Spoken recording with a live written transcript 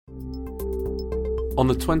On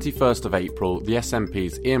the 21st of April, the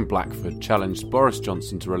SNP's Ian Blackford challenged Boris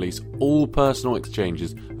Johnson to release all personal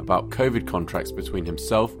exchanges about COVID contracts between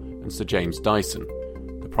himself and Sir James Dyson.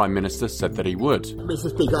 The Prime Minister said that he would. Mr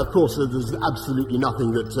Speaker, of course there's absolutely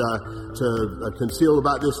nothing to conceal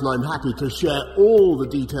about this, and I'm happy to share all the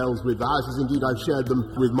details with the House, as indeed I've shared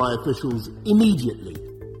them with my officials immediately.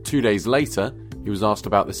 2 days later, he was asked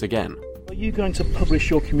about this again. Are you going to publish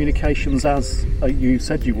your communications as you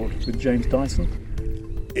said you would with James Dyson?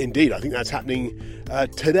 Indeed, I think that's happening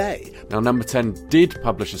today. Now, Number 10 did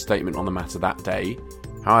publish a statement on the matter that day.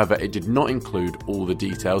 However, it did not include all the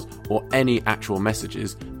details or any actual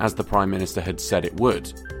messages, as the Prime Minister had said it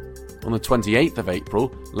would. On the 28th of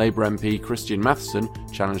April, Labour MP Christian Matheson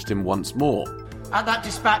challenged him once more. At that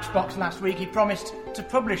dispatch box last week, he promised to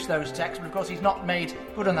publish those texts, but of course he's not made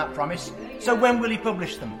good on that promise. So when will he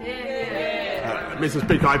publish them? Mr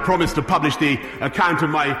Speaker, I promised to publish the account of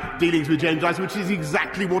my dealings with James Dyson, which is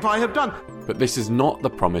exactly what I have done. But this is not the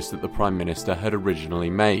promise that the Prime Minister had originally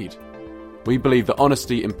made. We believe that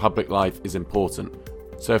honesty in public life is important,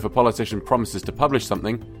 so if a politician promises to publish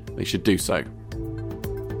something, they should do so.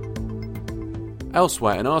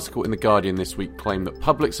 Elsewhere, an article in The Guardian this week claimed that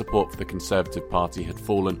public support for the Conservative Party had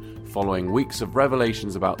fallen following weeks of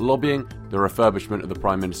revelations about lobbying, the refurbishment of the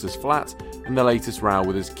Prime Minister's flat, and the latest row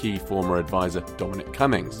with his key former advisor Dominic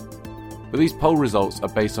Cummings. But these poll results are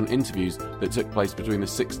based on interviews that took place between the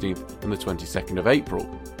 16th and the 22nd of April.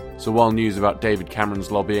 So while news about David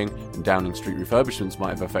Cameron's lobbying and Downing Street refurbishments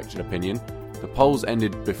might have affected opinion, the polls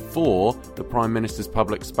ended before the Prime Minister's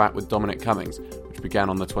public spat with Dominic Cummings, which began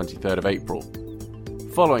on the 23rd of April.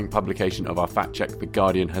 Following publication of our fact check, The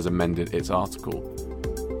Guardian has amended its article.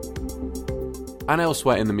 And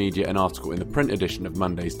elsewhere in the media, an article in the print edition of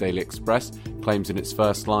Monday's Daily Express claims in its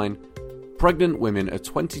first line, "Pregnant women are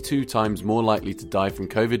 22 times more likely to die from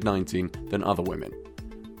COVID-19 than other women."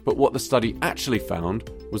 But what the study actually found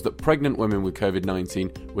was that pregnant women with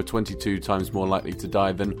COVID-19 were 22 times more likely to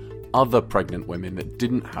die than other pregnant women that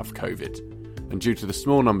didn't have COVID. And due to the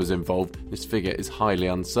small numbers involved, this figure is highly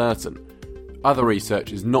uncertain. Other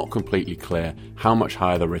research is not completely clear how much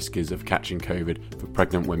higher the risk is of catching COVID for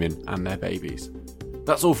pregnant women and their babies.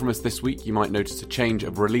 That's all from us this week. You might notice a change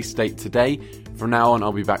of release date today. From now on,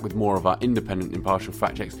 I'll be back with more of our independent, impartial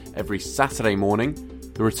fact checks every Saturday morning.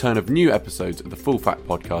 The return of new episodes of the Full Fact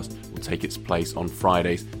podcast will take its place on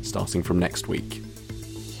Fridays, starting from next week.